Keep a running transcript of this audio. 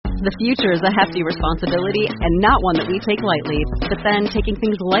The future is a hefty responsibility and not one that we take lightly. But then taking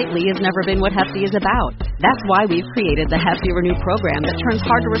things lightly has never been what Hefty is about. That's why we've created the Hefty Renew program that turns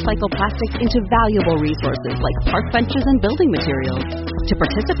hard-to-recycle plastics into valuable resources like park benches and building materials. To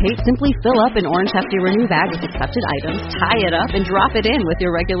participate, simply fill up an orange Hefty Renew bag with accepted items, tie it up, and drop it in with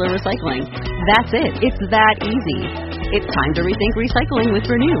your regular recycling. That's it. It's that easy. It's time to rethink recycling with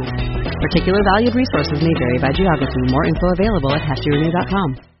Renew. Particular valued resources may vary by geography. More info available at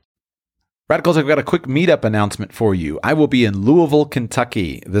heftyrenew.com. Radicals, I've got a quick meetup announcement for you. I will be in Louisville,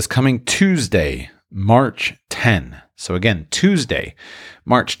 Kentucky this coming Tuesday, March 10. So again, Tuesday,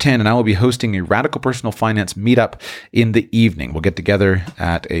 March 10, and I will be hosting a Radical Personal Finance meetup in the evening. We'll get together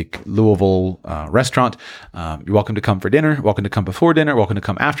at a Louisville restaurant. You're welcome to come for dinner, welcome to come before dinner, welcome to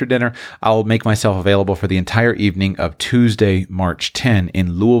come after dinner. I'll make myself available for the entire evening of Tuesday, March 10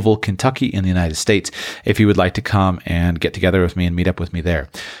 in Louisville, Kentucky in the United States, if you would like to come and get together with me and meet up with me there.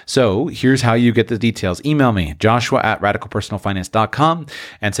 So here's how you get the details. Email me, joshua@radicalpersonalfinance.com,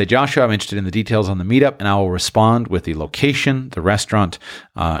 and say, Joshua, I'm interested in the details on the meetup, and I will respond with the location, the restaurant,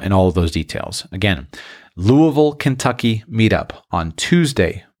 and all of those details. Again, Louisville, Kentucky meetup on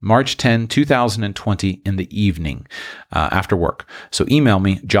Tuesday, March 10, 2020 in the evening after work. So email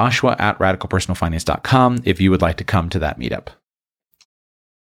me, joshua@radicalpersonalfinance.com if you would like to come to that meetup.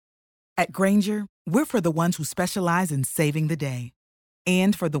 At Grainger, we're for the ones who specialize in saving the day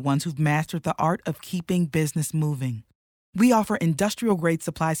and for the ones who've mastered the art of keeping business moving. We offer industrial-grade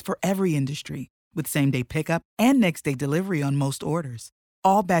supplies for every industry, with same-day pickup and next-day delivery on most orders,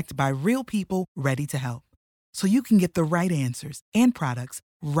 all backed by real people ready to help. So you can get the right answers and products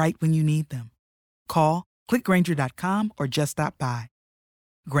right when you need them. Call, click Grainger.com, or just stop by.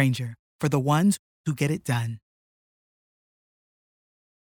 Grainger, for the ones who get it done.